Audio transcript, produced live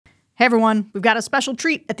Hey everyone, we've got a special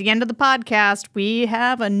treat at the end of the podcast. We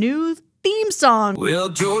have a new theme song. Well,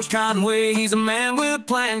 George Conway, he's a man with a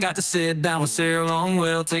plan. Got to sit down with Sarah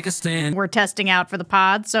Longwell, take a stand. We're testing out for the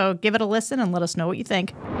pod, so give it a listen and let us know what you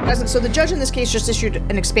think. So the judge in this case just issued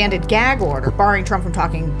an expanded gag order, barring Trump from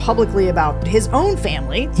talking publicly about his own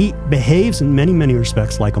family. He behaves in many, many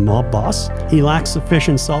respects like a mob boss. He lacks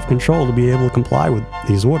sufficient self-control to be able to comply with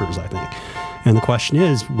these orders, I think. And the question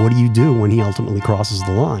is, what do you do when he ultimately crosses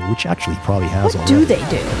the line, which actually he probably has already. What do they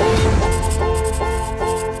do?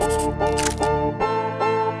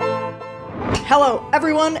 Hello,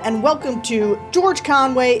 everyone, and welcome to George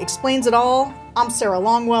Conway Explains It All. I'm Sarah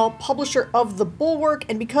Longwell, publisher of The Bulwark,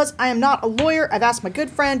 and because I am not a lawyer, I've asked my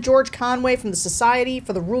good friend George Conway from the Society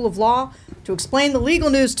for the Rule of Law to explain the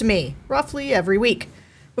legal news to me, roughly every week.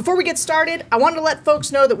 Before we get started, I wanted to let folks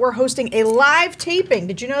know that we're hosting a live taping.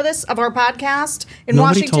 Did you know this? Of our podcast in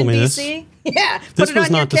Washington, D.C. Yeah, put it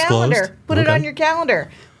on your calendar. Put it on your calendar.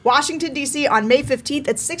 Washington, D.C. on May 15th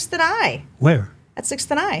at 6th and I. Where? At 6th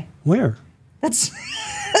and I. Where? That's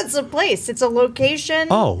a place. It's a location.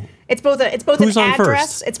 Oh. It's both an address.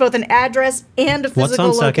 First? It's both an address and a physical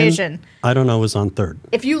What's on location. Second? I don't know what's on third.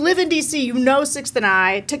 If you live in D.C., you know 6th and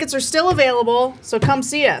I. Tickets are still available, so come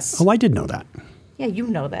see us. Oh, I did know that. Yeah, you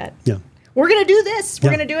know that. Yeah. We're going to do this. We're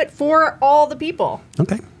going to do it for all the people.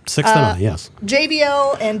 Okay. 6th and I, yes.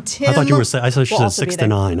 JVL and Tim. I thought you were saying, I thought you said 6 to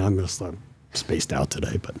 9. I'm just spaced out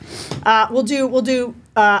today, but. We'll do,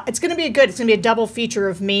 it's going to be it's going to be a double feature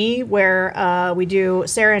of me where we do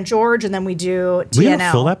Sarah and George and then we do TNL. We going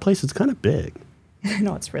to fill that place? It's kind of big.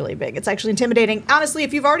 No, it's really big. It's actually intimidating. Honestly,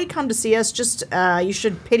 if you've already come to see us, just you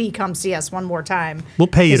should pity come see us one more time. We'll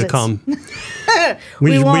pay you to come.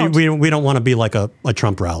 we don't want to be like a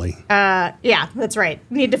Trump rally. Yeah, that's right.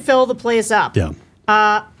 We need to fill the place up. Yeah.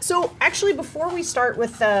 So actually, before we start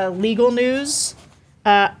with the legal news,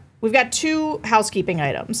 we've got two housekeeping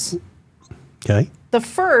items. Okay. The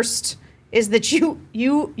first is that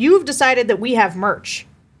you've decided that we have merch.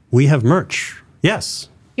 We have merch. Yes.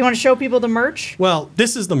 You want to show people the merch? Well,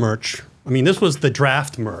 this is the merch. I mean, this was the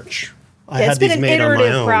draft merch. I had it's been these an made on my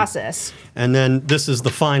iterative own. process. And then this is the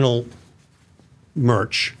final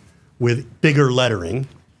merch with bigger lettering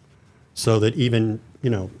so that even,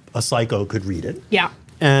 a psycho could read it. Yeah.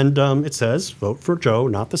 And it says, vote for Joe,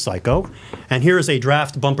 not the psycho. And here is a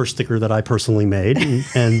draft bumper sticker that I personally made.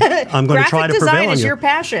 And I'm going to try to prevail on you. Graphic design is your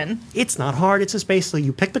passion. It's not hard. It's just basically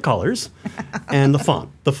you pick the colors and the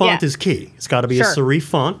font. The font is key. It's got to be a serif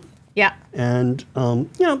font. Yeah. And,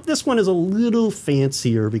 this one is a little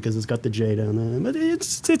fancier because it's got the J down there. But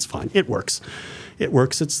it's fine. It works. It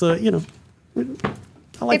works. It's, I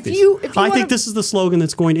like this. I think this is the slogan this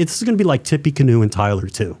is going to be like Tippy Canoe and Tyler,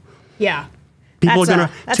 too. Yeah. People are going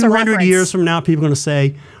to, 200 years from now, people are going to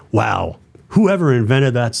say, wow, whoever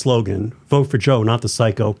invented that slogan, vote for Joe, not the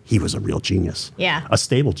psycho, he was a real genius. Yeah. A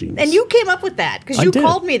stable genius. And you came up with that because you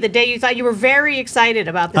called me the day you thought you were very excited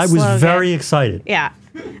about this slogan. I was very excited. Yeah.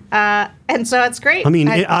 And so it's great. I mean,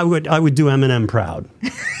 I would do Eminem proud.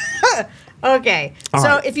 Okay.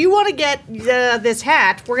 If you want to get this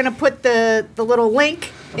hat, we're going to put the little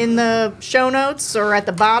link in the show notes or at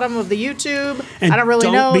the bottom of the YouTube. And I don't really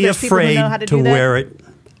know. Don't be There's people who afraid know how to to do that. wear it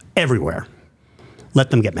everywhere.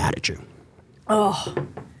 Let them get mad at you. Oh,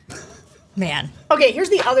 man. Okay, here's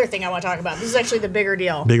the other thing I want to talk about. This is actually the bigger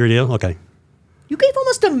deal. Bigger deal? Okay. You gave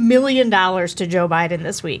almost $1 million to Joe Biden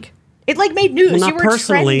this week. It made news. Well, you were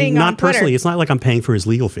trending on Twitter. Not personally. It's not like I'm paying for his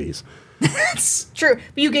legal fees. That's true.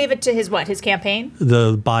 But you gave it to his what? His campaign?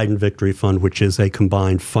 The Biden Victory Fund, which is a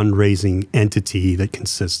combined fundraising entity that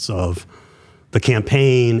consists of the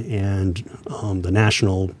campaign and the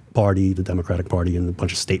National Party, the Democratic Party, and a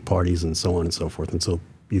bunch of state parties and so on and so forth. And so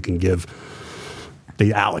you can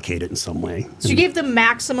they allocate it in some way. So you gave the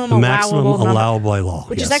maximum allowable by law,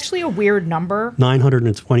 which is actually a weird number.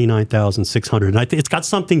 929,600. And it's got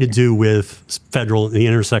something to do with the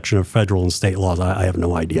intersection of federal and state laws. I have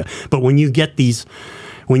no idea. But when you get these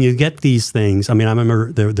things, I mean, I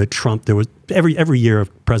remember the Trump. There was every year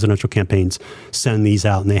of presidential campaigns send these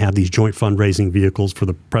out, and they have these joint fundraising vehicles for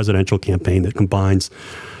the presidential campaign that combines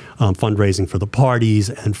fundraising for the parties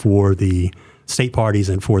and for the state parties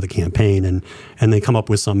and for the campaign, and they come up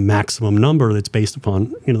with some maximum number that's based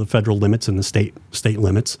upon the federal limits and the state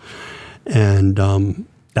limits, and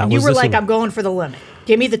you were like, I'm going for the limit.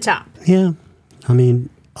 Give me the top. Yeah, I mean,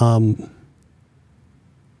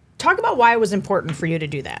 talk about why it was important for you to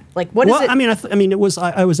do that. Like, what is it? I mean, it was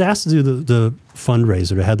I was asked to do the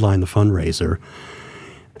fundraiser, to headline the fundraiser,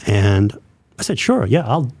 and I said, sure, yeah,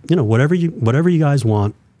 I'll whatever you guys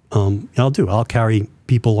want, I'll do. I'll carry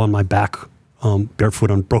people on my back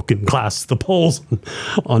barefoot on broken glass, the polls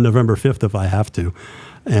on November 5th if I have to.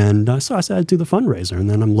 And so I said I'd do the fundraiser. And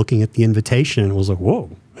then I'm looking at the invitation and it was like,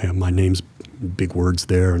 whoa, yeah, my name's big words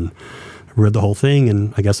there. And I read the whole thing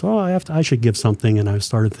and I guess, I should give something. And I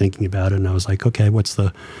started thinking about it and I was like, okay, I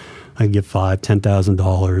give $5,000,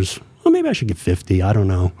 $10,000. Well, maybe I should give 50. I don't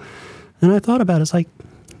know. And I thought about it. It's like,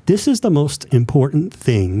 this is the most important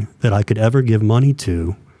thing that I could ever give money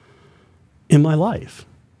to in my life.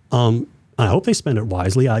 I hope they spend it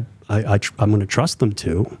wisely. I'm going to trust them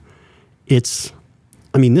to. This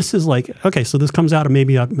is like, okay, so this comes out of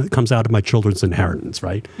it comes out of my children's inheritance,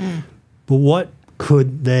 right? Mm. But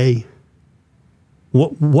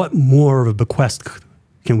what more of a bequest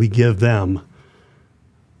can we give them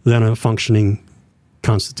than a functioning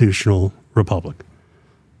constitutional republic?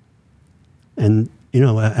 And,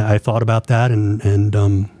 I thought about that and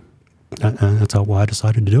that's why I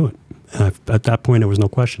decided to do it. And at that point, there was no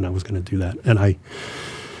question I was going to do that. And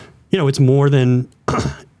it's more than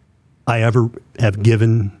I ever have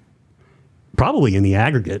given, probably in the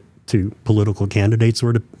aggregate, to political candidates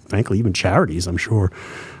or to, frankly, even charities, I'm sure,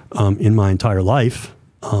 in my entire life.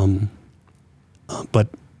 But,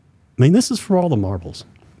 this is for all the marbles.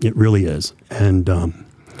 It really is. And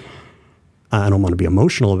I don't want to be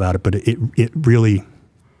emotional about it, but it really,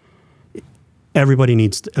 everybody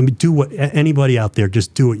needs to, anybody out there,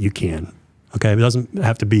 just do what you can. Okay? It doesn't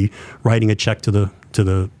have to be writing a check to the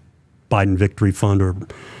Biden Victory Fund or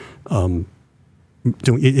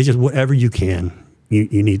it's just whatever you can.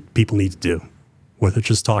 People need to do, whether it's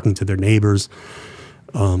just talking to their neighbors,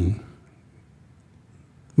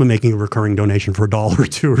 making a recurring donation for $1 or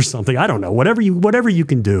 $2 or something. I don't know. Whatever you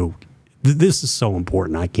can do. This is so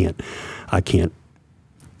important.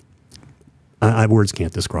 Words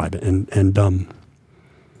can't describe it. And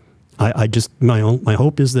my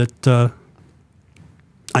hope is that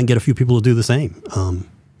I can get a few people to do the same.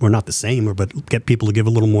 Or not the same, but get people to give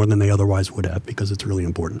a little more than they otherwise would have, because it's really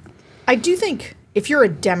important. I do think if you're a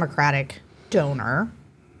Democratic donor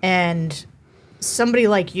and somebody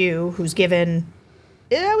like you who's given,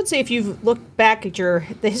 I would say if you've looked back at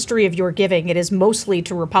the history of your giving, it is mostly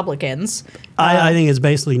to Republicans. I think it's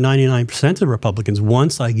basically 99% of Republicans.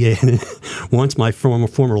 Once my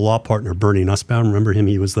former law partner, Bernie Nussbaum, remember him?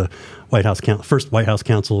 He was the first White House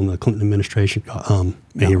counsel in the Clinton administration.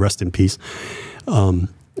 May he rest in peace.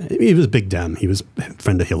 He was a big Dem. He was a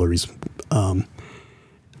friend of Hillary's.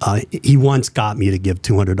 He once got me to give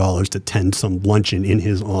 $200 to attend some luncheon in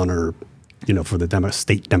his honor, for the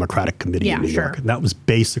state Democratic Committee in New York. And that was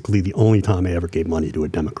basically the only time I ever gave money to a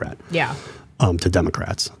Democrat. Yeah. To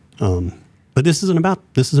Democrats. But this isn't about.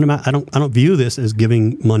 I don't view this as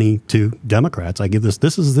giving money to Democrats. I give this.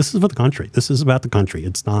 This is for the country. This is about the country.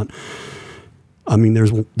 It's not.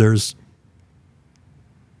 There's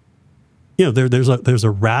the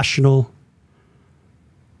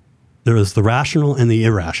rational and the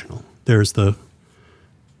irrational. There's the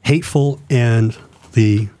hateful and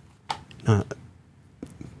the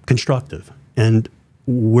constructive. And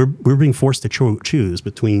we're being forced to choose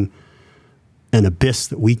between an abyss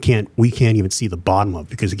that we can't even see the bottom of,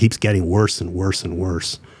 because it keeps getting worse and worse and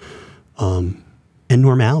worse, and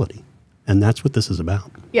normality. And that's what this is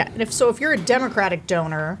about. Yeah. And if you're a Democratic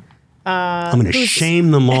donor, I'm going to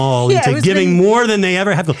shame them all into giving more than they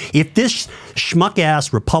ever have. If this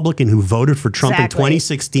schmuck-ass Republican who voted for Trump in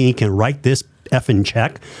 2016 can write this effing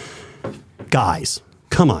check, guys,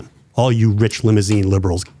 come on. All you rich limousine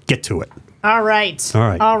liberals, get to it. All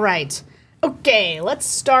right. Okay, let's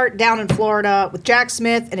start down in Florida with Jack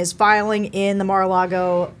Smith and his filing in the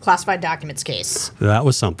Mar-a-Lago classified documents case. That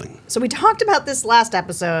was something. So we talked about this last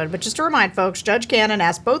episode, but just to remind folks, Judge Cannon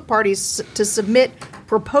asked both parties to submit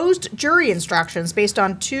proposed jury instructions based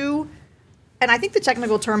on two, and I think the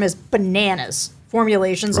technical term is bananas,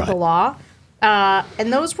 formulations of the law.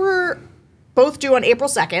 And those were both due on April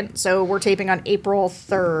 2nd, so we're taping on April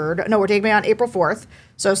 3rd. No, we're taping on April 4th,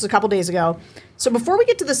 so it's a couple days ago. So before we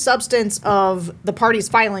get to the substance of the parties'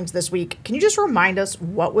 filings this week, can you just remind us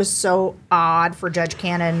what was so odd for Judge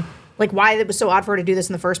Cannon, like why it was so odd for her to do this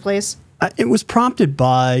in the first place? It was prompted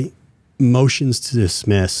by motions to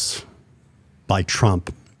dismiss by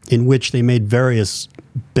Trump, in which they made various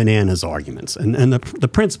bananas arguments. And the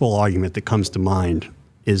principal argument that comes to mind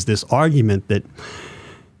is this argument that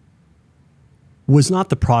was not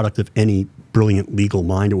the product of any brilliant legal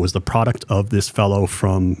mind. It was the product of this fellow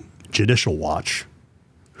from Judicial Watch,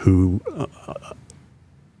 who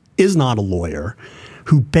is not a lawyer,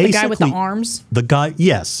 who basically... The guy with the arms? The guy,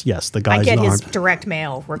 yes, the guy I get his direct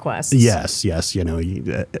mail requests. Yes, he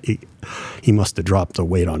must have dropped a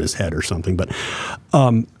weight on his head or something. But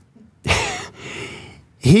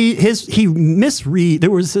he misread.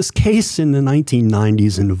 There was this case in the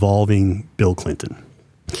 1990s involving Bill Clinton,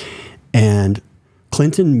 and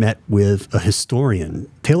Clinton met with a historian.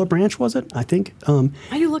 Taylor Branch, was it? I think. Why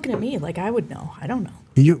are you looking at me like I would know? I don't know.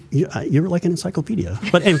 You're like an encyclopedia.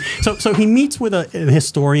 But anyway, so he meets with a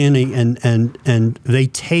historian, and they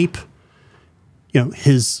tape,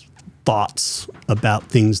 his thoughts about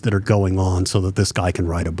things that are going on, so that this guy can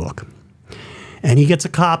write a book. And he gets a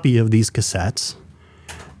copy of these cassettes,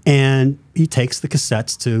 and he takes the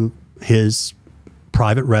cassettes to his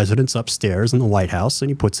private residence upstairs in the White House, and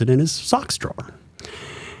he puts it in his socks drawer.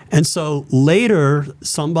 And so later,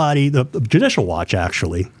 somebody, the Judicial Watch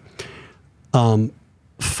actually,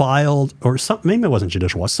 filed, or maybe it wasn't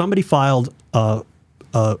Judicial Watch, somebody filed a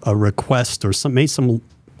request or made some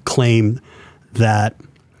claim that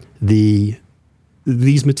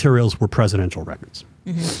these materials were presidential records.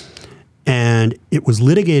 Mm-hmm. And it was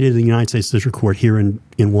litigated in the United States District Court here in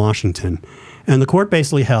Washington. And the court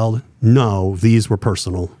basically held, no, these were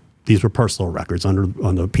personal records under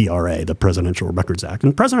the PRA, the Presidential Records Act.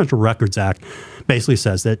 And the Presidential Records Act basically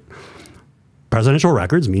says that presidential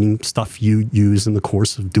records, meaning stuff you use in the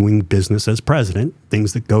course of doing business as president,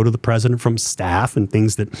 things that go to the president from staff and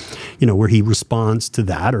things that, where he responds to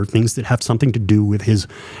that, or things that have something to do with his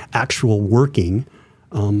actual working,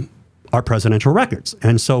 are presidential records.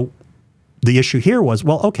 And so the issue here was,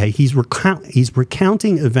 well, okay, he's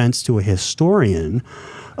recounting events to a historian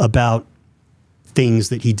about things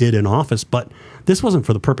that he did in office, but this wasn't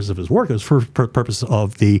for the purpose of his work. It was for the purpose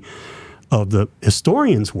of the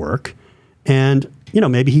historian's work. And,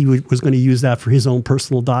 maybe he was going to use that for his own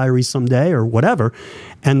personal diary someday or whatever.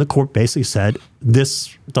 And the court basically said,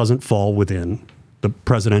 this doesn't fall within the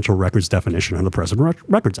presidential records definition of the Presidential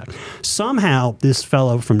Records Act. Somehow, this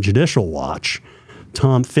fellow from Judicial Watch,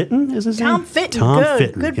 Tom Fitton is his name? Tom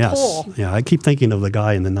Fitton, good yes. pull. Yeah, I keep thinking of the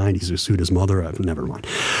guy in the 90s who sued his mother. Never mind.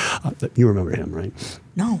 You remember him, right?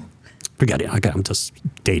 No. Forget it. I'm just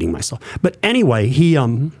dating myself. But anyway,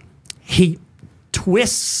 he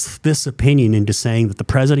twists this opinion into saying that the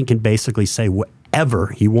president can basically say whatever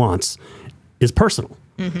he wants is personal.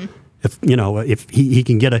 Mm-hmm. If he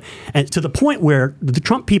can get and to the point where the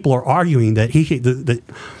Trump people are arguing that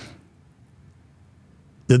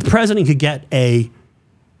the president could get a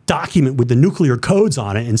document with the nuclear codes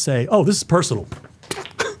on it and say, oh, this is personal.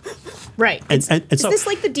 Right. And so, is this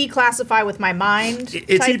like the declassify with my mind type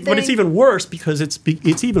thing? But it's even worse because it's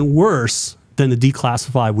even worse than the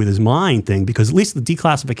declassify with his mind thing, because at least the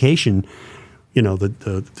declassification, the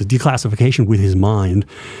declassification with his mind,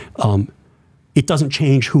 it doesn't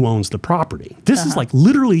change who owns the property. This is like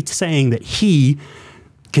literally saying that he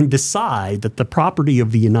can decide that the property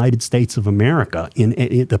of the United States of America,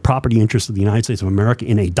 in the property interest of the United States of America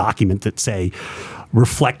in a document that, say,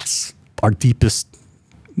 reflects our deepest,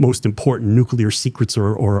 most important nuclear secrets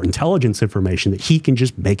or intelligence information, that he can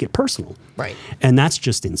just make it personal. Right. And that's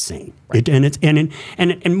just insane. Right.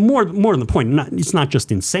 And more than the point, it's not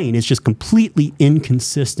just insane, it's just completely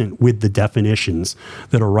inconsistent with the definitions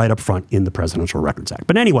that are right up front in the Presidential Records Act.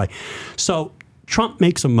 But anyway, so Trump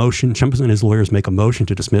and his lawyers make a motion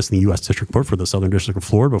to dismiss the U.S. District Court for the Southern District of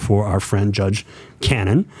Florida before our friend Judge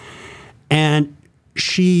Cannon. And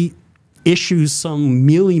she issues some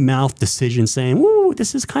mealy-mouthed decision saying, ooh,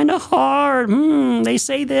 this is kind of hard. They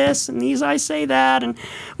say this and I say that, and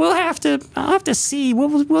I'll have to see.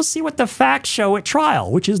 We'll see what the facts show at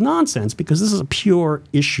trial, which is nonsense because this is a pure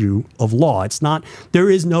issue of law. There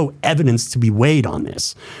is no evidence to be weighed on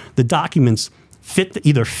this. The documents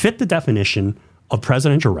either fit the definition of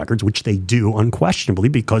presidential records, which they do unquestionably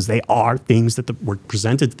because they are things that were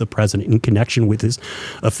presented to the president in connection with his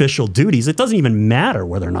official duties. It doesn't even matter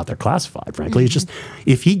whether or not they're classified, frankly. Mm-hmm. It's just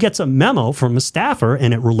if he gets a memo from a staffer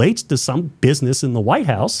and it relates to some business in the White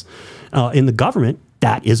House, in the government,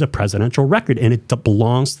 that is a presidential record, and it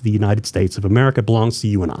belongs to the United States of America. It belongs to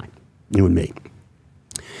you and I, you and me.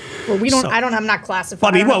 Well, I'm not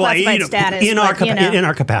classified. Status. In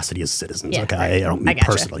our capacity as citizens, yeah, okay. Right. I don't mean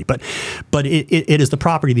personally, but it is the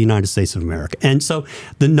property of the United States of America. And so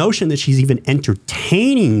the notion that she's even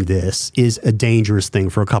entertaining this is a dangerous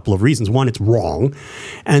thing for a couple of reasons. One, it's wrong,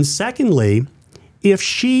 and secondly, if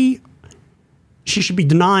she should be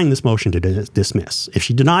denying this motion to dismiss. If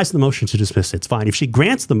she denies the motion to dismiss, it's fine. If she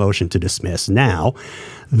grants the motion to dismiss now,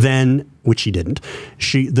 then, which she didn't,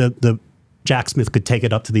 Jack Smith could take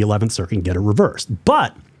it up to the 11th Circuit and get it reversed.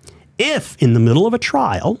 But if in the middle of a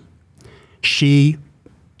trial, she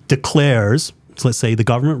declares, let's say the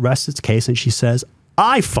government rests its case and she says,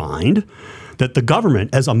 I find that the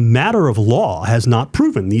government, as a matter of law, has not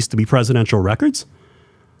proven these to be presidential records,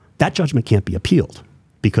 that judgment can't be appealed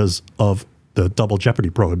because of the double jeopardy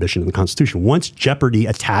prohibition in the Constitution. Once jeopardy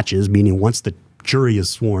attaches, meaning once the jury is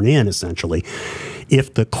sworn in, essentially,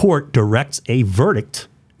 if the court directs a verdict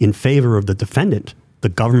in favor of the defendant, the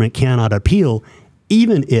government cannot appeal,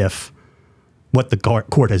 even if what the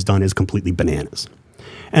court has done is completely bananas.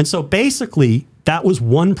 And so basically, that was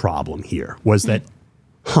one problem here, was that,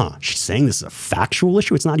 she's saying this is a factual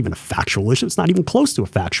issue. It's not even a factual issue. It's not even close to a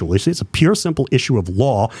factual issue. It's a pure, simple issue of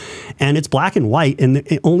law, and it's black and white. And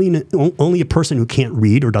only a person who can't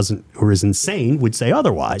read or is insane would say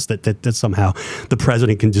otherwise. That somehow the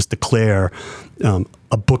president can just declare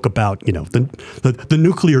a book about the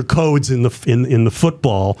nuclear codes in the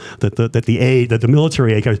football that the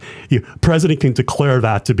military aid. President can declare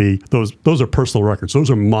that to be those are personal records.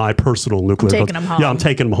 Those are my personal nuclear codes. Them home. Yeah, I'm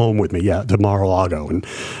taking them home with me. Yeah, to Mar-a-Lago and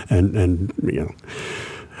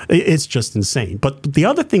it's just insane. But the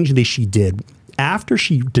other thing that she did after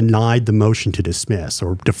she denied the motion to dismiss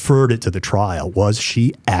or deferred it to the trial was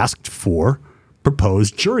she asked for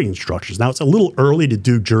proposed jury instructions. Now, it's a little early to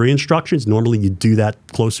do jury instructions. Normally, you do that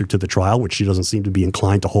closer to the trial, which she doesn't seem to be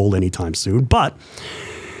inclined to hold anytime soon. But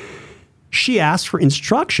she asked for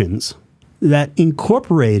instructions that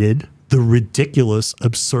incorporated the ridiculous,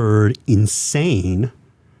 absurd, insane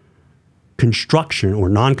construction or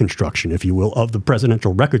non-construction, if you will, of the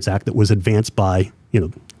Presidential Records Act that was advanced by,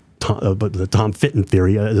 the Tom Fitton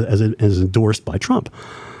theory as endorsed by Trump.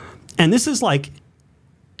 And this is like,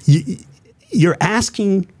 you're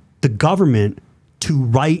asking the government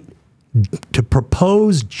to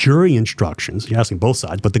propose jury instructions. You're asking both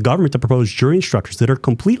sides, but the government to propose jury instructions that are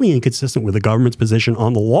completely inconsistent with the government's position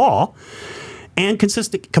on the law and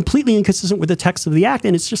completely inconsistent with the text of the act.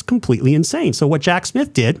 And it's just completely insane. So what Jack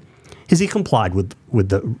Smith did is he complied with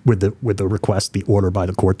the request, the order by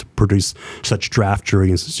the court to produce such draft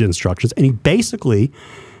jury instructions. And he basically,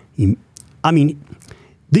 in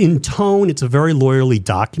tone, it's a very lawyerly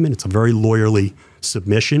document. It's a very lawyerly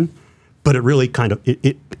submission, but it really kind of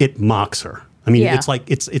it mocks her. It's like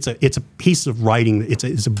it's a piece of writing.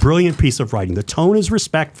 It's a brilliant piece of writing. The tone is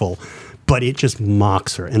respectful, but it just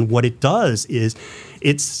mocks her. And what it does is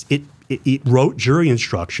it wrote jury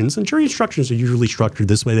instructions, and jury instructions are usually structured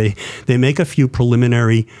this way. They make a few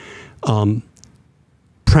preliminary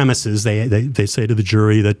premises. They say to the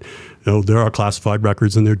jury that there are classified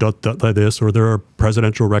records and they're done by this, or there are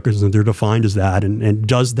presidential records and they're defined as that, and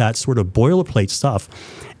does that sort of boilerplate stuff.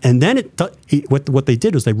 And then what they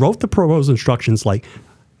did is they wrote the proposed instructions like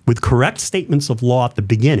with correct statements of law at the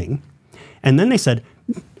beginning, and then they said,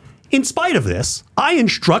 in spite of this, I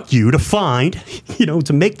instruct you to find,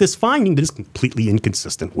 to make this finding that is completely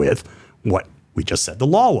inconsistent with what we just said the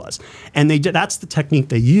law was. And that's the technique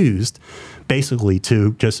they used basically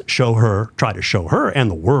to just try to show her and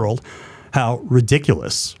the world how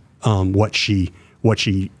ridiculous what she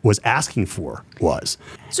was asking for was.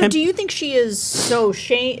 So do you think she is so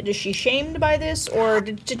shamed? Is she shamed by this, or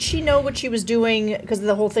did she know what she was doing? Because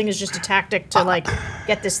the whole thing is just a tactic to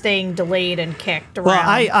get this thing delayed and kicked around.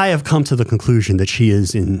 Well, I have come to the conclusion that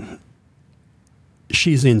she's in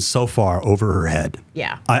so far over her head.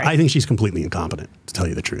 Yeah. I think she's completely incompetent, to tell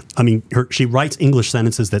you the truth. She writes English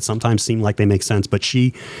sentences that sometimes seem like they make sense, but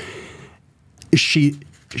she's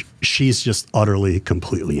just utterly,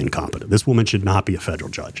 completely incompetent. This woman should not be a federal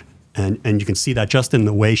judge. And you can see that just in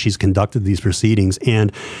the way she's conducted these proceedings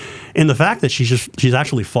and in the fact that she's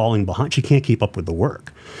actually falling behind. She can't keep up with the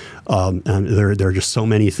work. And there are just so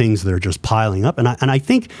many things that are just piling up. And I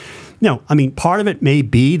think, part of it may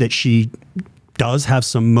be that she does have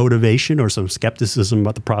some motivation or some skepticism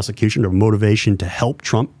about the prosecution or motivation to help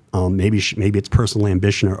Trump. Maybe it's personal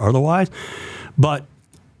ambition or otherwise, but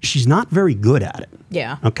she's not very good at it.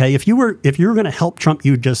 Yeah. Okay. If you were going to help Trump,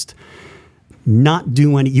 you would just not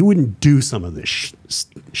do you wouldn't do some of this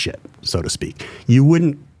shit, so to speak. You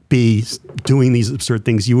wouldn't be doing these absurd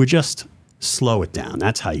things. You would just slow it down.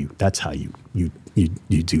 That's how you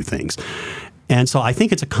do things. And so I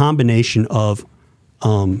think it's a combination of,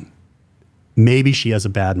 maybe she has a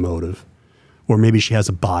bad motive, or maybe she has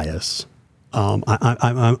a bias. I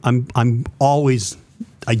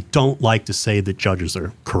don't like to say that judges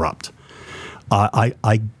are corrupt.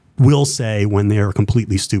 I will say when they are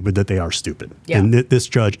completely stupid that they are stupid. Yeah. And this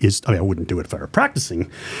judge is. I wouldn't do it if I were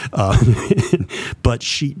practicing, but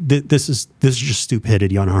this is just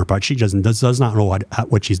stupidity on her part. She does not know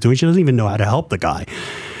what she's doing. She doesn't even know how to help the guy.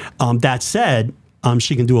 That said,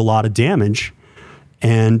 she can do a lot of damage,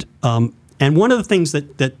 and one of the things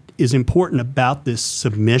that is important about this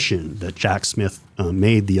submission that Jack Smith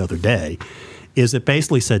made the other day is it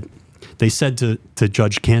basically said, they said to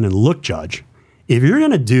Judge Cannon, look, Judge, if you're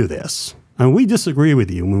going to do this, and we disagree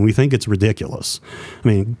with you when we think it's ridiculous. I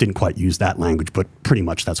mean, didn't quite use that language, but pretty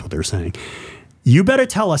much that's what they're saying. You better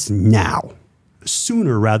tell us now,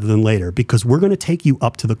 sooner rather than later, because we're going to take you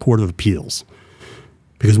up to the Court of Appeals,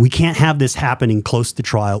 because we can't have this happening close to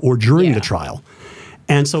trial or during the trial.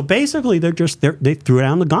 And so basically, they threw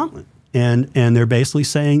down the gauntlet, and they're basically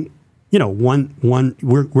saying, you know,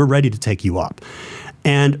 we're ready to take you up.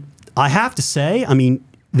 And I have to say, I mean,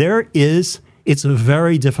 it's a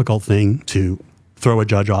very difficult thing to throw a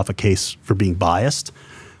judge off a case for being biased,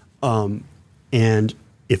 and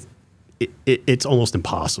if it's almost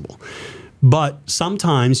impossible. But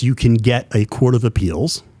sometimes you can get a Court of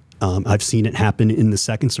Appeals. I've seen it happen in the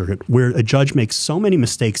Second Circuit, where a judge makes so many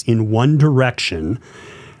mistakes in one direction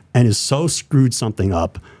and is so screwed something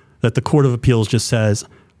up that the Court of Appeals just says,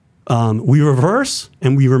 we reverse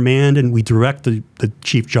and we remand and we direct the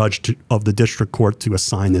chief judge of the district court to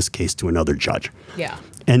assign this case to another judge. Yeah.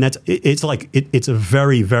 And it's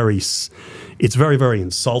very, very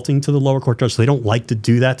insulting to the lower court judge. So they don't like to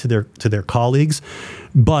do that to their colleagues.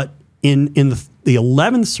 But in the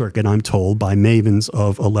 11th Circuit, I'm told by mavens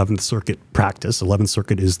of 11th Circuit practice, 11th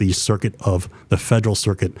Circuit is the circuit of the Federal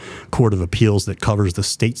Circuit Court of Appeals that covers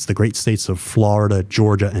the great states of Florida,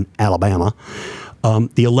 Georgia, and Alabama.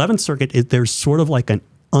 The 11th Circuit, there's sort of like an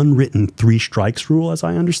unwritten 3 strikes rule, as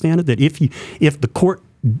I understand it, that if the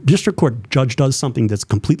district court judge does something that's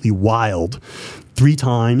completely wild 3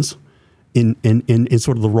 times in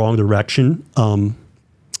sort of the wrong direction,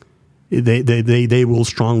 they will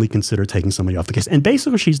strongly consider taking somebody off the case. And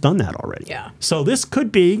basically, she's done that already. Yeah. So this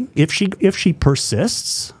could be, if she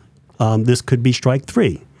persists, this could be strike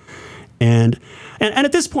 3. And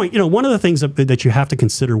at this point, you know, one of the things that you have to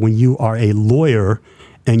consider when you are a lawyer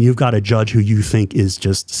and you've got a judge who you think is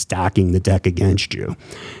just stacking the deck against you,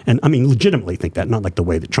 and I mean, legitimately think that, not like the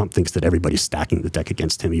way that Trump thinks that everybody's stacking the deck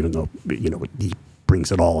against him, even though, you know, he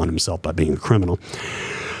brings it all on himself by being a criminal.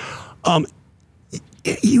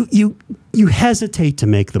 You hesitate to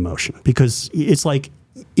make the motion because it's like,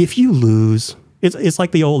 if you lose, it's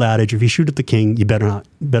like the old adage: if you shoot at the king, you better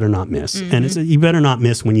not miss. Mm-hmm. And you better not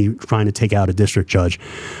miss when you're trying to take out a district judge,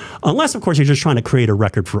 unless of course you're just trying to create a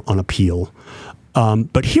record for an appeal.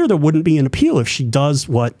 But here there wouldn't be an appeal if she does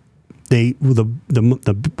what the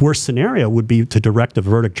worst scenario would be to direct a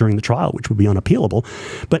verdict during the trial, which would be unappealable.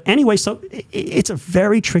 But anyway, so it's a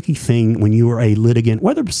very tricky thing when you are a litigant,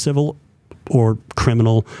 whether civil or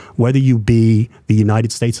criminal, whether you be the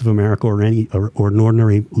United States of America or an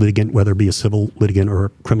ordinary litigant, whether it be a civil litigant or a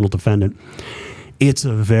criminal defendant. It's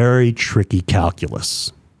a very tricky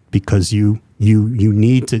calculus because you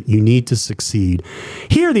need to succeed.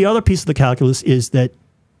 Here, the other piece of the calculus is that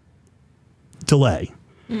delay.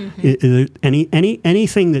 Mm-hmm.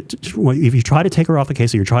 Anything that, if you try to take her off the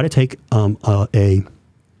case, or you try to take one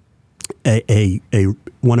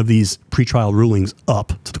of these pretrial rulings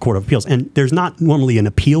up to the Court of Appeals, and there's not normally an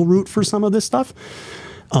appeal route for some of this stuff.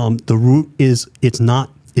 The route is it's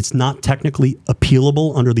not technically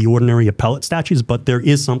appealable under the ordinary appellate statutes, but there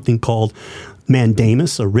is something called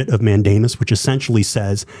mandamus, a writ of mandamus, which essentially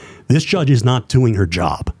says this judge is not doing her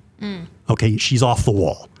job. Okay, she's off the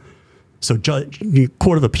wall. So,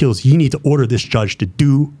 Court of Appeals, you need to order this judge to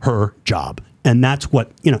do her job, and that's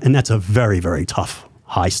what, you know, and that's a very, very tough,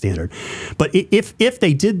 high standard. But if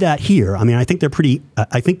they did that here, I mean, I think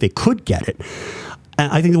I think they could get it.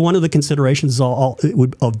 And I think one of the considerations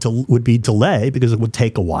would be delay, because it would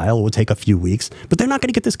take a while, it would take a few weeks, but they're not going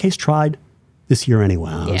to get this case tried this year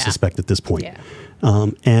anyway, I suspect at this point.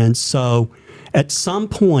 Yeah. And so at some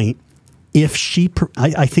point, I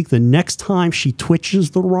think the next time she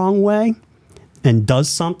twitches the wrong way and does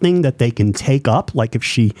something that they can take up, like if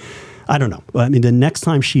she, I don't know, I mean, the next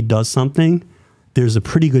time she does something, there's a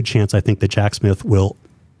pretty good chance, I think, that Jack Smith will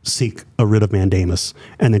seek a writ of mandamus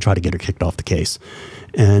and then try to get her kicked off the case.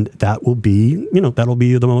 And that will be, you know, that'll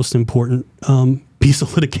be the most important piece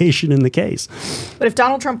of litigation in the case. But if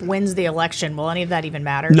Donald Trump wins the election, will any of that even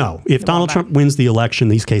matter? No. If Donald Trump wins the election,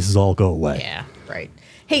 these cases all go away. Yeah, right.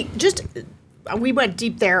 Hey, just, we went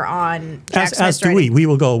deep there on Jack Smith's as do we. We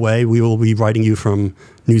will go away. We will be writing you from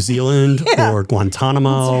New Zealand or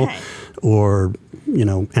Guantanamo or, you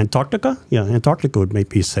know, Antarctica. Yeah, Antarctica would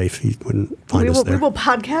be safe. He wouldn't find us there. We will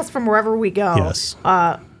podcast from wherever we go. Yes.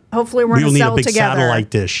 Hopefully we're in a cell together. We'll need a big satellite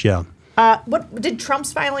dish, yeah. What did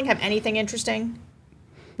Trump's filing have anything interesting?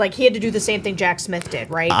 Like, he had to do the same thing Jack Smith did,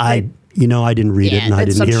 right? I didn't read it, and I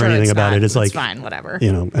didn't hear anything about it. It's like, fine, whatever.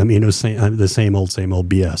 You know, I mean, it was the same old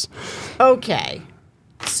BS. Okay.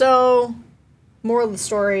 So, moral of the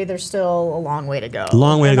story, there's still a long way to go. A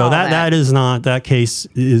long way to go. That is not, that case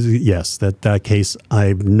is, yes, that case, I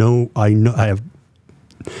have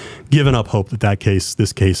given up hope that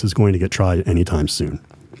this case is going to get tried anytime soon.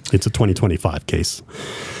 It's a 2025 case.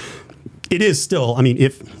 It is still, I mean,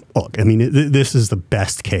 this is the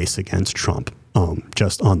best case against Trump,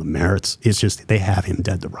 just on the merits. It's just, they have him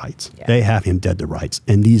dead to rights. Yeah. They have him dead to rights.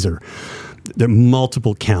 And there are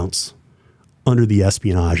multiple counts under the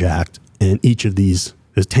Espionage Act, and each of these,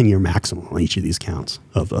 there's 10-year maximum on each of these counts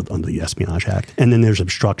under the Espionage Act. And then there's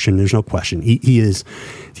obstruction. There's no question. He's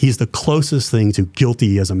the closest thing to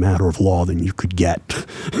guilty as a matter of law than you could get.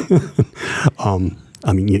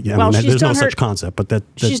 I mean, there's no such concept, but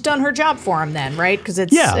she's done her job for him then, right? Because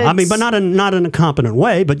it's but not in a competent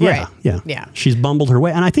way, but yeah, she's bumbled her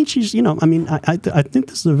way, and I think she's, I think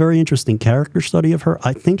this is a very interesting character study of her.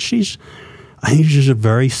 I think she's a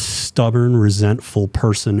very stubborn, resentful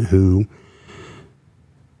person who's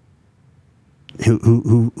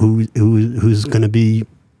going to be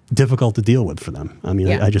difficult to deal with for them. I mean,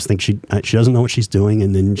 I just think she doesn't know what she's doing,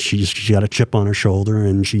 and then she's got a chip on her shoulder,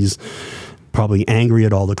 and she's probably angry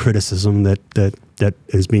at all the criticism that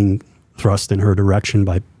is being thrust in her direction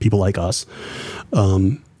by people like us.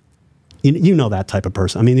 You know that type of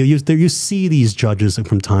person. I mean, you see these judges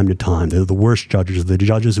from time to time. They're the worst judges. The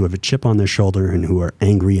judges who have a chip on their shoulder and who are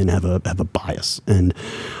angry and have a bias. And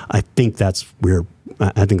I think that's what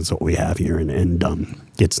we have here. And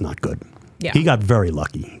it's not good. Yeah. He got very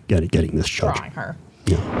lucky getting this judge. Drawing her.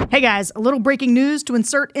 Yeah. Hey guys, a little breaking news to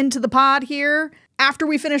insert into the pod here. After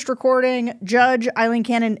we finished recording, Judge Eileen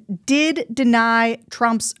Cannon did deny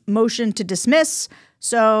Trump's motion to dismiss.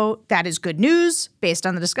 So that is good news based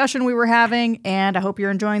on the discussion we were having, and I hope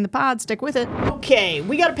you're enjoying the pod. Stick with it. Okay,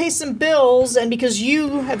 we got to pay some bills, and because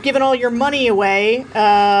you have given all your money away, we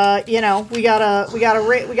gotta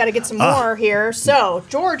get some more here. So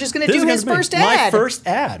George is going to do his first ad. My first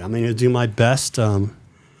ad. I'm going to do my best.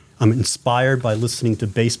 I'm inspired by listening to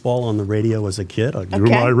baseball on the radio as a kid. I do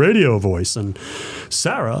my radio voice. And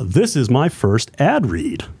Sarah, this is my first ad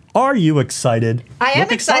read. Are you excited? I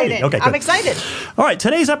am excited. Okay, I'm excited. All right,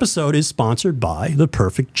 today's episode is sponsored by The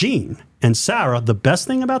Perfect Gene. And Sarah, the best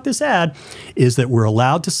thing about this ad is that we're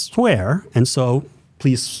allowed to swear. And so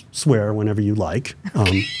please swear whenever you like.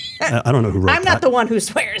 I don't know who wrote that. I'm not the one who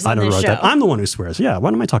swears on this show. That. I'm the one who swears. Yeah,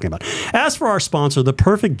 what am I talking about? As for our sponsor, The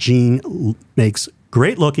Perfect Gene makes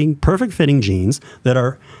great-looking, perfect-fitting jeans that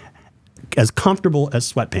are as comfortable as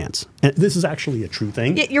sweatpants. And this is actually a true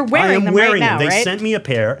thing. You're wearing them right now, They right? sent me a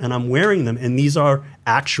pair, and I'm wearing them, and these are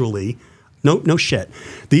actually... No shit.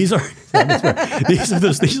 These are these are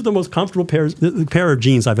the most comfortable pair of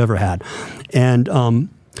jeans I've ever had. And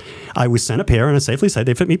I was sent a pair, and I safely say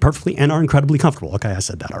they fit me perfectly and are incredibly comfortable. Okay, I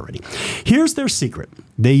said that already. Here's their secret.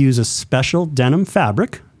 They use a special denim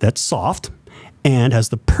fabric that's soft and has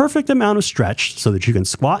the perfect amount of stretch so that you can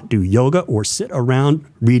squat, do yoga, or sit around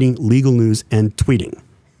reading legal news and tweeting.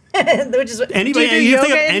 Which is anybody? You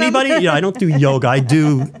think of anybody? Yeah, I don't do yoga. I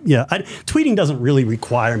do. Yeah, tweeting doesn't really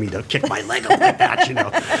require me to kick my leg up like that, you know.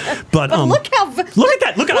 But look at that!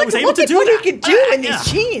 Look at I was able to do what that. You could do in these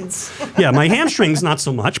jeans. Yeah, my hamstrings not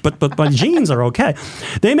so much, but jeans are okay.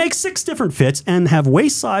 They make 6 different fits and have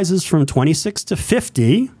waist sizes from 26 to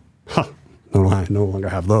 50. Huh. No, I no longer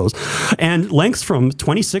have those. And lengths from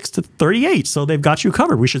 26 to 38. So they've got you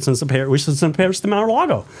covered. We should send some pairs to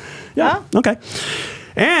Mar-a-Lago. Yeah. Huh? Okay.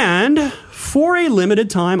 And for a limited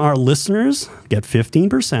time, our listeners get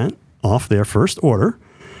 15% off their first order,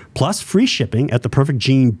 plus free shipping at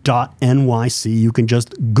theperfectgene.nyc. You can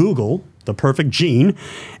just Google The Perfect Gene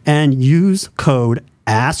and use code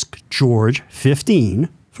AskGeorge15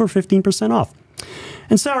 for 15% off.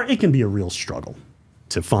 And Sarah, it can be a real struggle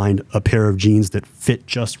to find a pair of jeans that fit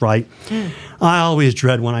just right. I always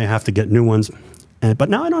dread when I have to get new ones. But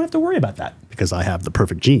now I don't have to worry about that because I have The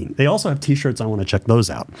Perfect Gene. They also have T-shirts. I want to check those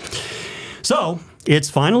out. So it's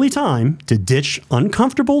finally time to ditch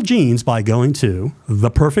uncomfortable jeans by going to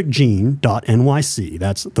theperfectgene.nyc.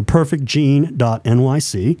 That's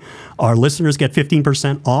theperfectgene.nyc. Our listeners get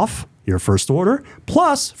 15% off your first order,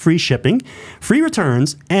 plus free shipping, free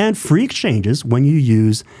returns, and free exchanges when you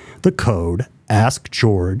use the code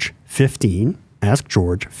AskGeorge15.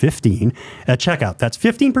 AskGeorge15 at checkout. That's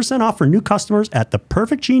 15% off for new customers at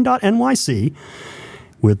theperfectgene.nyc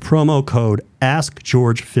with promo code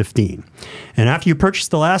AskGeorge15. And after you purchase,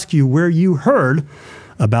 they'll ask you where you heard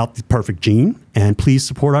about The Perfect Gene. And please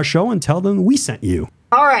support our show and tell them we sent you.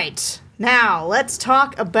 All right. Now, let's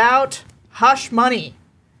talk about hush money.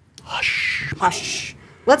 Hush.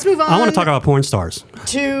 Let's move on. I want to talk about porn stars.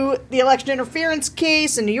 To the election interference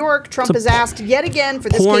case in New York. Trump has asked yet again for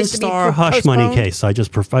this case to be postponed. Porn star hush money case.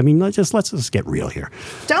 Let's just get real here.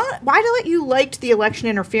 Why don't you liked the election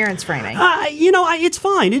interference framing? It's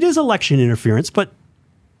fine. It is election interference, but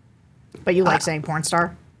But you like saying porn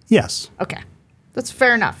star? Yes. Okay. That's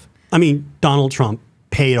fair enough. I mean, Donald Trump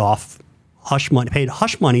paid hush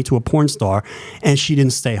money to a porn star, and she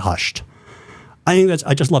didn't stay hushed.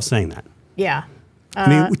 I just love saying that. Yeah. I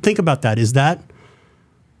mean, think about that. Is that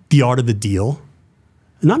the art of the deal?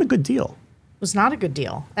 Not a good deal. It was not a good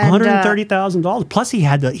deal. And, $130,000. Plus, he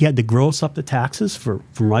had to gross up the taxes for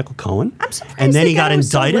Michael Cohen. I'm surprised and then they he got got it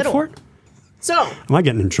was so indicted little. for it. So, Am I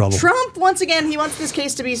getting in trouble? Trump, once again, he wants this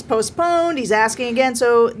case to be postponed. He's asking again.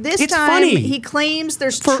 So this It's time, funny. he claims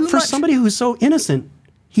there's for too much. somebody who's so innocent,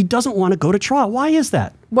 he doesn't want to go to trial. Why is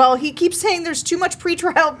that? Well, he keeps saying there's too much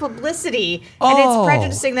pretrial publicity, and it's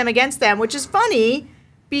prejudicing them against them, which is funny.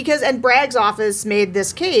 And Bragg's office made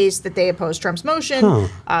this case that they opposed Trump's motion,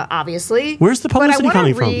 obviously. Where's the publicity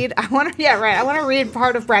coming from? I want to read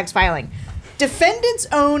part of Bragg's filing. Defendant's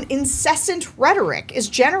own incessant rhetoric is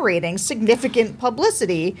generating significant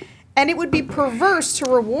publicity, and it would be perverse to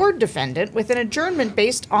reward defendant with an adjournment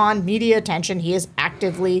based on media attention he is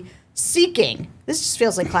actively seeking. This just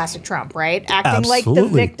feels like classic Trump, right? Acting like the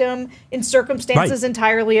Absolutely. victim in circumstances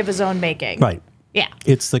entirely of his own making. Right. Yeah.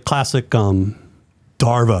 It's the classic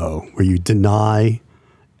Darvo, where you deny,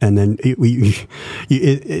 and then Darvo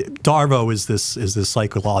is this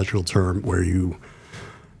psychological term where you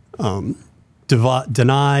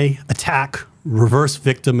deny, attack, reverse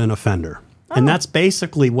victim, and offender. And that's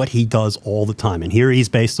basically what he does all the time. And here he's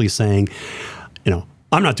basically saying,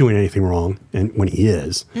 I'm not doing anything wrong, and when he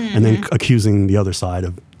is, and then accusing the other side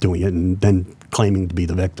of doing it, and then claiming to be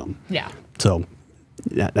the victim. Yeah. So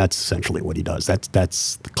that's essentially what he does.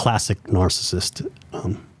 That's the classic narcissist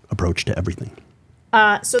approach to everything.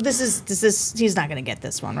 So this is he's not going to get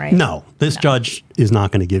this one, right? No, this judge is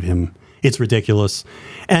not going to give him. It's ridiculous.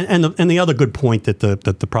 And the other good point that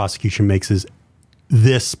the prosecution makes is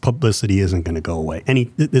this publicity isn't going to go away.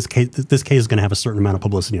 This case is going to have a certain amount of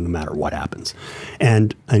publicity no matter what happens.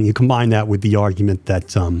 And you combine that with the argument that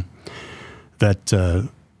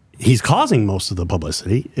he's causing most of the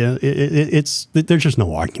publicity. There's just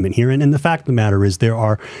no argument here. And the fact of the matter is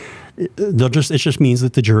it just means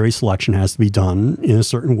that the jury selection has to be done in a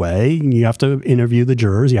certain way. You have to interview the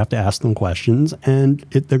jurors, you have to ask them questions, and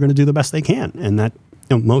they're going to do the best they can. And that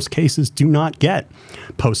most cases do not get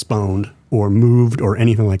postponed or moved or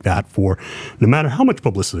anything like that for no matter how much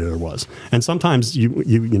publicity there was. And sometimes I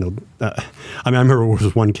remember there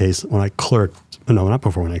was one case when I clerked. No, not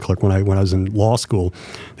before when I clerked. When I was in law school,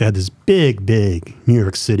 they had this big New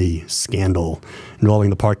York City scandal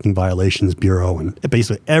involving the Parking Violations Bureau, and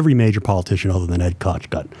basically every major politician other than Ed Koch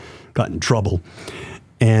got in trouble.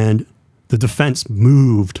 And the defense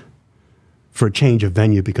moved for a change of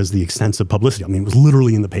venue because of the extensive publicity. I mean, it was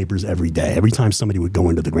literally in the papers every day, every time somebody would go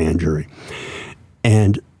into the grand jury.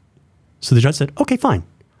 And so the judge said, okay, fine.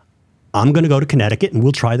 I'm going to go to Connecticut and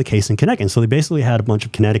we'll try the case in Connecticut. And so they basically had a bunch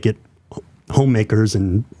of Connecticut homemakers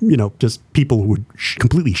and, just people who were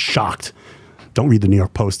completely shocked. Don't read the New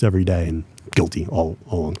York Post every day and guilty all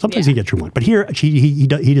along. Sometimes you get true one. But here,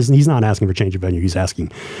 he's not asking for change of venue. He's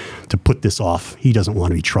asking to put this off. He doesn't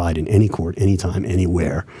want to be tried in any court, anytime,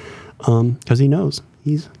 anywhere. Because he knows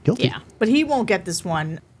he's guilty. Yeah, but he won't get this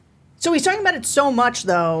one. So he's talking about it so much,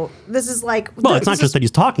 though. This is like... Well, it's not just that he's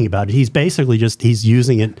talking about it. He's basically he's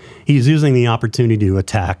using it. He's using the opportunity to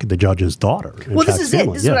attack the judge's daughter. Well, this is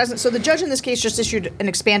it. This is what I was, so the judge in this case just issued an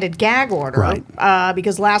expanded gag order. Right.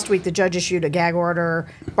 Because last week the judge issued a gag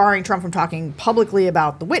order barring Trump from talking publicly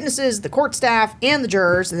about the witnesses, the court staff, and the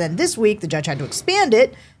jurors. And then this week the judge had to expand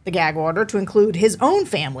it, the gag order, to include his own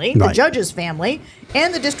family, the judge's family,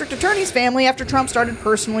 and the district attorney's family after Trump started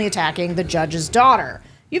personally attacking the judge's daughter.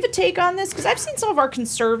 You have a take on this? Because I've seen some of our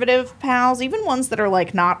conservative pals, even ones that are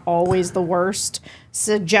like not always the worst,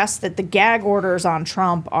 suggest that the gag orders on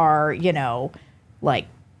Trump are, like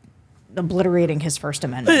obliterating his First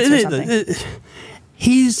Amendment or something.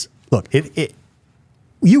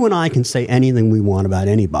 You and I can say anything we want about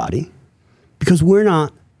anybody because we're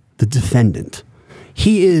not the defendant.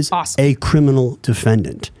 He is a criminal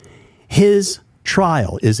defendant. His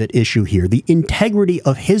trial is at issue here. The integrity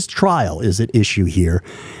of his trial is at issue here.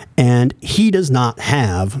 And he does not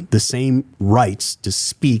have the same rights to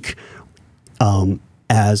speak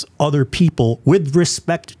as other people with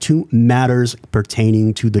respect to matters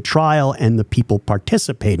pertaining to the trial and the people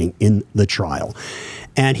participating in the trial.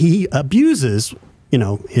 And he abuses,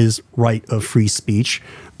 his right of free speech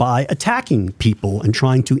by attacking people and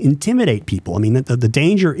trying to intimidate people. I mean, the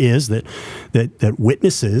danger is that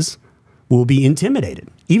witnesses will be intimidated,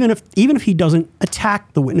 even if he doesn't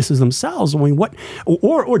attack the witnesses themselves. I mean,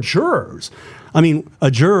 or jurors. I mean, a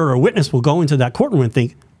juror or a witness will go into that courtroom and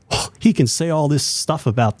think, oh, he can say all this stuff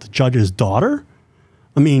about the judge's daughter.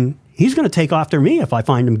 I mean, he's going to take after me if I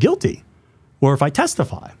find him guilty or if I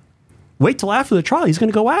testify. Wait till after the trial. He's going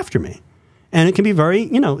to go after me. And it can be very,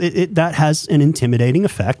 that has an intimidating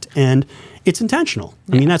effect, and it's intentional.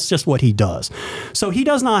 I mean, that's just what he does. So he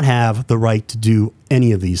does not have the right to do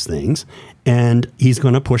any of these things, and he's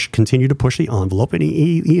going to continue to push the envelope, and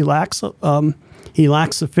he lacks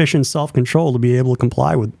sufficient self-control to be able to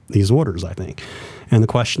comply with these orders, I think. And the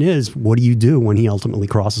question is, what do you do when he ultimately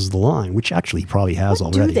crosses the line, which actually he probably has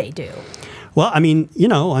already. What do they do? Well, I mean,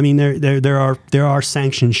 there are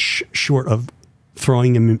sanctions short of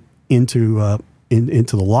throwing him into the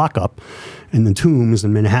lockup in the Tombs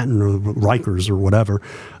in Manhattan or Rikers or whatever.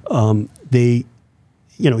 The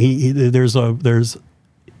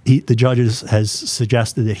judges has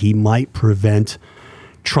suggested that he might prevent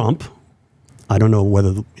Trump. I don't know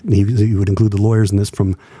whether he would include the lawyers in this,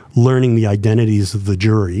 from learning the identities of the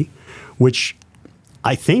jury, which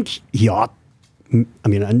I think he ought. I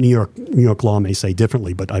mean, New York law may say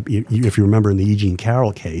differently, but if you remember in the E. Jean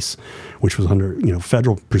Carroll case, which was under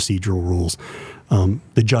federal procedural rules,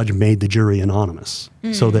 the judge made the jury anonymous,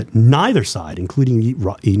 so that neither side, including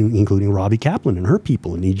Robbie Kaplan and her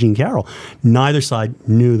people and E. Jean Carroll, neither side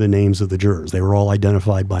knew the names of the jurors. They were all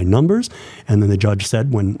identified by numbers, and then the judge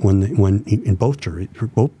said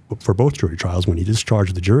for both jury trials, when he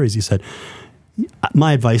discharged the juries, he said,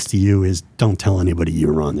 "My advice to you is don't tell anybody you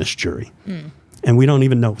were on this jury." And we don't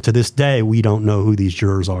even know, to this day, we don't know who these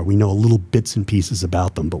jurors are. We know little bits and pieces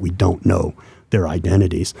about them, but we don't know their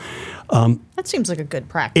identities. That seems like a good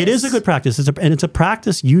practice. It is a good practice. It's a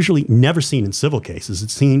practice usually never seen in civil cases.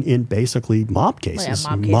 It's seen in basically mob cases,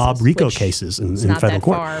 mob RICO cases in federal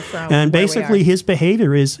court. And basically his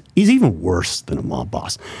behavior he's even worse than a mob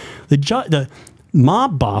boss. The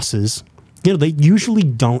mob bosses, they usually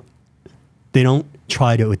don't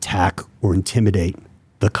try to attack or intimidate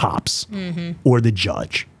the cops or the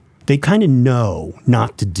judge. They kind of know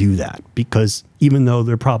not to do that, because even though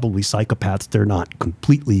they're probably psychopaths, they're not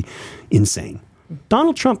completely insane.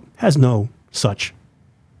 Donald Trump has no such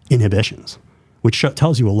inhibitions, which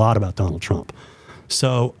tells you a lot about Donald Trump.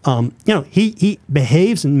 So, he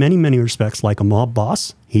behaves in many, many respects like a mob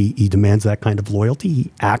boss. He demands that kind of loyalty.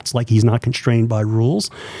 He acts like he's not constrained by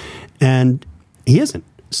rules, and he isn't.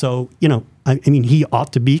 So, I mean, he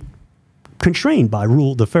ought to be constrained by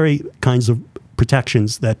the very kinds of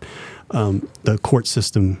protections that the court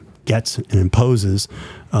system gets and imposes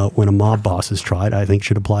when a mob boss is tried, I think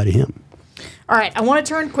should apply to him. All right, I want to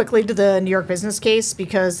turn quickly to the New York business case,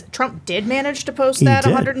 because Trump did manage to post that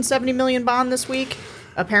 $170 million bond this week.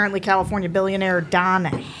 Apparently, California billionaire Don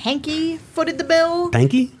Henke footed the bill.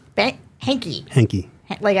 Henke? Henke. Henke.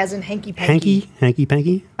 Like as in hanky-panky.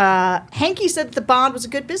 Hanky-panky? Henke said that the bond was a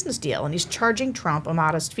good business deal, and he's charging Trump a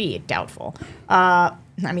modest fee. Doubtful.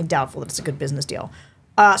 Doubtful that it's a good business deal.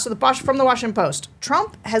 From the Washington Post,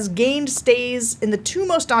 Trump has gained stays in the two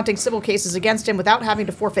most daunting civil cases against him without having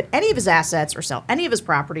to forfeit any of his assets or sell any of his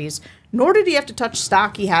properties, nor did he have to touch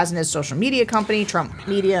stock he has in his social media company, Trump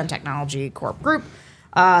Media and Technology Corp Group,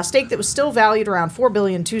 a stake that was still valued around $4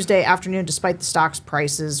 billion Tuesday afternoon despite the stock's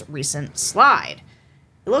price's recent slide.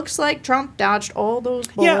 It looks like Trump dodged all those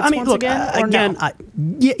bullets again.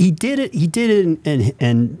 He did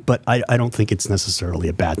it, but I don't think it's necessarily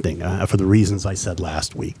a bad thing for the reasons I said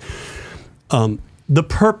last week. The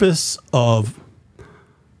purpose of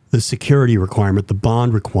the security requirement, the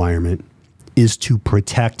bond requirement, is to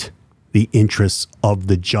protect the interests of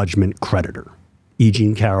the judgment creditor. E.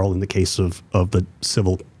 Jean Carroll in the case of the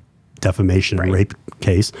civil defamation and rape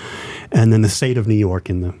case, and then the state of New York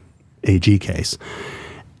in the AG case.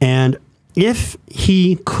 And if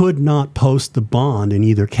he could not post the bond in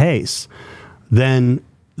either case, then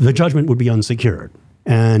the judgment would be unsecured.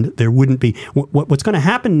 And there wouldn't be... What's going to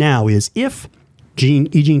happen now is if E.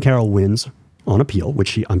 Jean Carroll wins on appeal,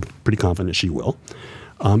 which I'm pretty confident she will,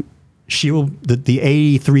 the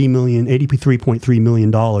 $83.3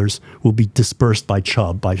 million will be dispersed by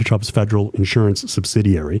Chubb's federal insurance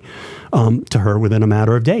subsidiary, to her within a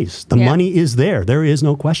matter of days. The money is there. There is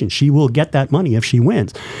no question. She will get that money if she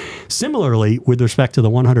wins. Similarly, with respect to the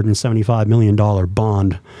 $175 million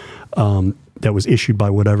bond that was issued by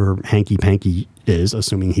whatever hanky-panky is,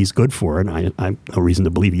 assuming he's good for it, I have no reason to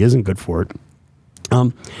believe he isn't good for it,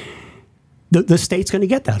 the state's going to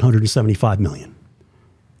get that $175 million.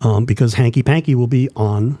 Because hanky-panky will be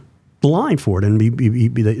on the line for it, and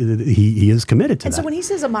he is committed to that. And so when he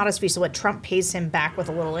says a modest fee, so what, Trump pays him back with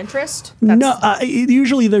a little interest? No,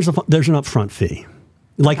 usually there's an upfront fee.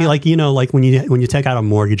 Like when you take out a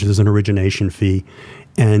mortgage, there's an origination fee,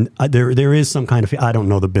 And there is some kind of, I don't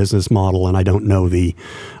know the business model, and I don't know the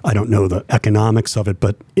economics of it.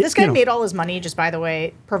 But this guy made all his money just, by the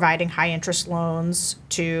way, providing high interest loans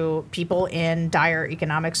to people in dire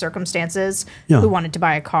economic circumstances who wanted to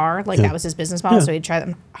buy a car. Like that was his business model. So he'd try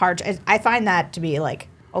them hard. I find that to be like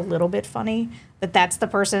a little bit funny. That's the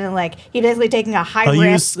person, and like he basically taking a high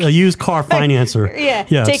risk, a used car financer.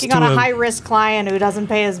 Taking on a high risk client who doesn't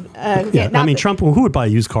pay his. I mean, Trump. Who would buy a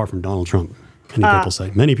used car from Donald Trump?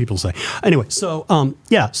 Many people say. Anyway, so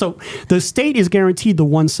so the state is guaranteed the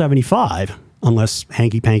 175 unless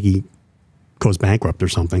Hanky Panky goes bankrupt or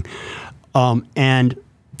something, and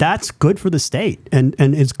that's good for the state, and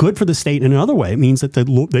it's good for the state in another way. It means that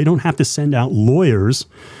they don't have to send out lawyers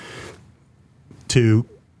to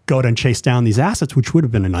go out and chase down these assets, which would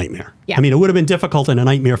have been a nightmare. I mean, it would have been difficult and a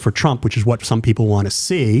nightmare for Trump, which is what some people want to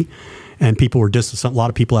see. And people were a lot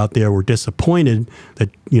of people out there were disappointed that,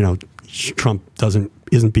 Trump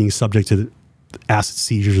isn't being subject to asset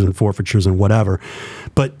seizures and forfeitures and whatever.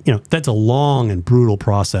 But, that's a long and brutal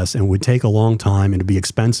process and would take a long time and it'd be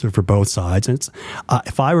expensive for both sides. And it's,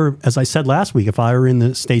 if I were, as I said last week, if I were in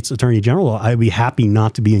the state's attorney general, I'd be happy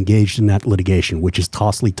not to be engaged in that litigation, which is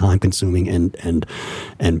costly, time consuming and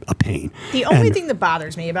a pain. The only thing that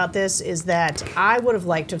bothers me about this is that I would have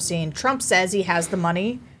liked to have seen, Trump says he has the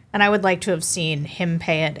money, and I would like to have seen him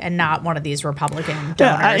pay it and not one of these Republican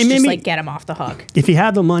donors just like get him off the hook. If he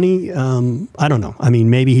had the money, I don't know. I mean,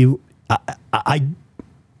 maybe he, I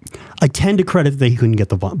tend to credit that he couldn't get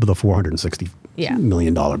the $460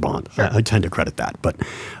 million bond. Sure. I tend to credit that, but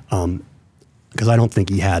because I don't think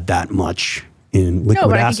he had that much in liquid assets. No,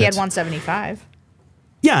 but I think he had 175.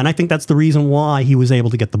 Yeah, and I think that's the reason why he was able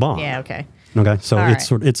to get the bond. Yeah, okay. Okay, so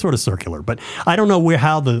it's sort of circular, but I don't know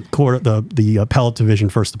how the court, the appellate division,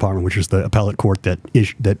 first department, which is the appellate court that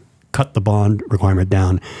cut the bond requirement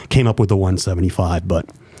down, came up with the 175. But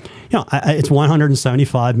it's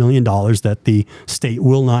 $175 million that the state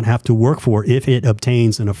will not have to work for if it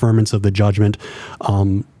obtains an affirmance of the judgment.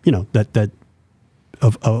 That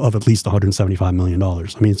of at least $175 million.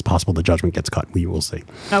 I mean, it's possible the judgment gets cut. We will see.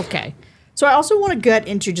 Okay. So I also want to get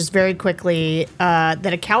into just very quickly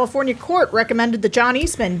that a California court recommended that John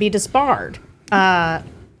Eastman be disbarred.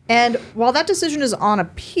 And while that decision is on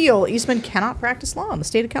appeal, Eastman cannot practice law in the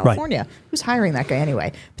state of California. Right. Who's hiring that guy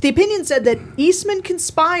anyway? But the opinion said that Eastman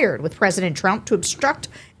conspired with President Trump to obstruct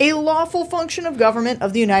a lawful function of government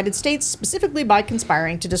of the United States, specifically by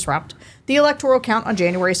conspiring to disrupt the electoral count on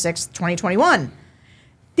January 6th, 2021.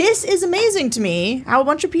 This is amazing to me, how a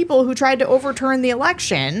bunch of people who tried to overturn the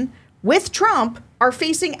election with Trump are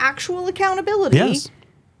facing actual accountability,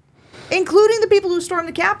 including the people who stormed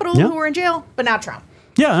the Capitol who were in jail, but not Trump.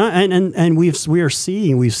 Yeah, and we've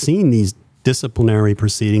seen these disciplinary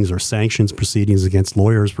proceedings or sanctions proceedings against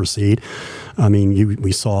lawyers proceed. I mean,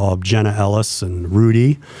 we saw Jenna Ellis and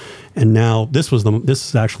Rudy, and now this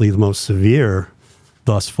is actually the most severe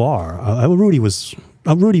thus far. Rudy is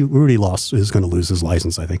going to lose his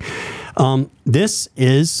license, I think. This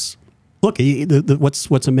is. Look,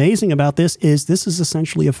 what's amazing about this is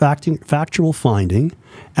essentially a factual finding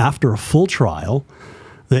after a full trial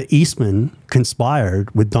that Eastman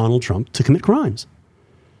conspired with Donald Trump to commit crimes.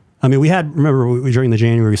 I mean, remember during the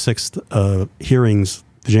January 6th hearings,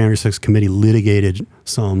 the January 6th committee litigated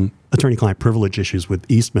some attorney-client privilege issues with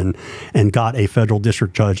Eastman and got a federal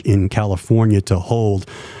district judge in California to hold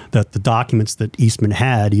that the documents that Eastman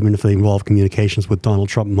had, even if they involved communications with Donald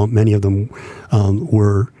Trump, many of them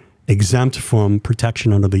were exempt from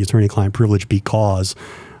protection under the attorney-client privilege because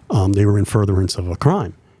they were in furtherance of a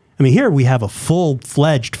crime. I mean, here we have a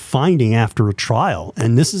full-fledged finding after a trial,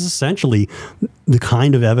 and this is essentially the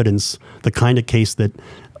kind of evidence, the kind of case that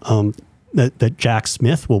that Jack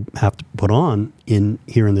Smith will have to put on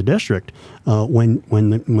here in the district when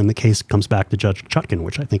the case comes back to Judge Chutkan,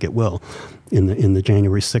 which I think it will, in the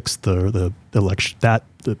January 6th the election. That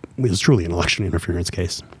is truly an election interference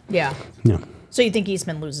case. Yeah. Yeah. So you think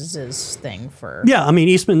Eastman loses his thing for? Yeah, I mean,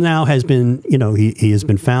 Eastman now has been, he has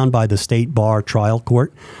been found by the state bar trial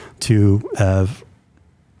court to have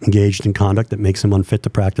engaged in conduct that makes him unfit to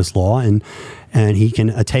practice law, and he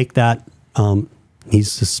can take that. He's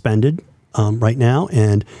suspended right now,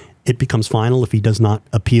 and it becomes final if he does not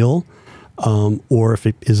appeal, or if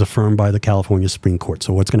it is affirmed by the California Supreme Court.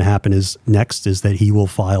 So what's going to happen next is that he will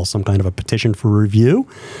file some kind of a petition for review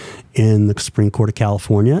in the Supreme Court of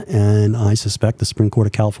California, and I suspect the Supreme Court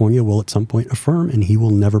of California will at some point affirm, and he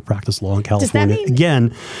will never practice law in California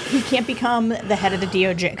again. He can't become the head of the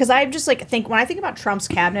DOJ? Because I just like think when I think about Trump's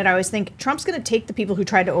cabinet, I always think Trump's going to take the people who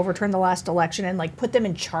tried to overturn the last election and like put them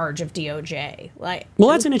in charge of DOJ. Like, well,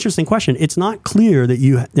 that's an interesting question. It's not clear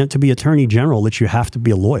that to be Attorney General that you have to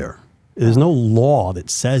be a lawyer. There's no law that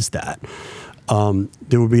says that.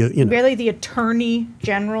 There would be, barely the Attorney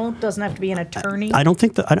General doesn't have to be an attorney. I don't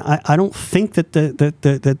think that. I don't think that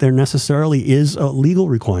that there necessarily is a legal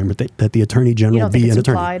requirement that the Attorney General be an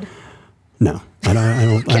attorney. Implied? No, I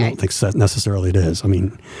don't. Okay. I don't think necessarily it is. I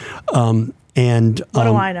mean, and what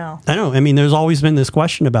do I know? I know. I mean, there's always been this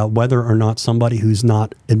question about whether or not somebody who's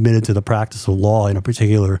not admitted to the practice of law in a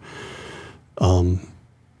particular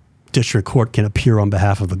district court can appear on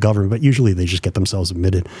behalf of the government, but usually they just get themselves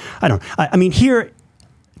admitted. I mean, here,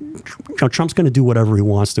 Trump's going to do whatever he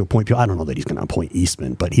wants to appoint people. I don't know that he's going to appoint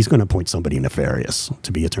Eastman, but he's going to appoint somebody nefarious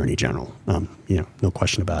to be Attorney General. No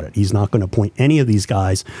question about it. He's not going to appoint any of these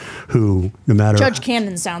guys who, no matter... Judge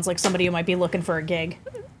Cannon sounds like somebody who might be looking for a gig.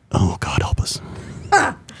 Oh, God help us.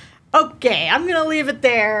 Okay, I'm going to leave it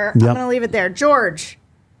there. Yep. I'm going to leave it there. George,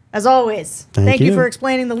 as always, thank you for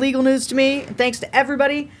explaining the legal news to me. And thanks to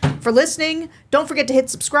everybody for listening. Don't forget to hit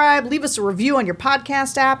subscribe. Leave us a review on your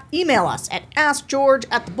podcast app. Email us at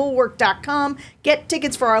askgeorge@thebulwark.com. Get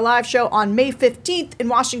tickets for our live show on May 15th in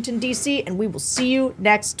Washington, D.C., and we will see you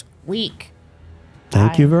next week.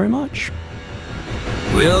 Thank you very much.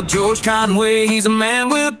 Well, George Conway, he's a man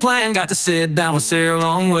with a plan. Got to sit down with Sarah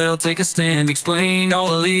Longwell, take a stand, explain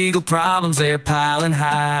all the legal problems they're piling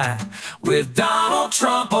high. With Donald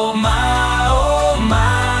Trump, oh my, oh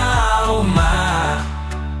my, oh my.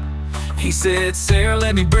 He said, Sarah,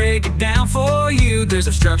 let me break it down for you. There's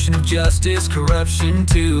obstruction of justice, corruption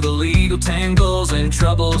too, the legal tangles and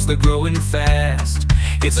troubles, they're growing fast.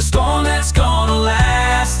 It's a storm that's gonna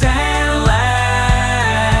last.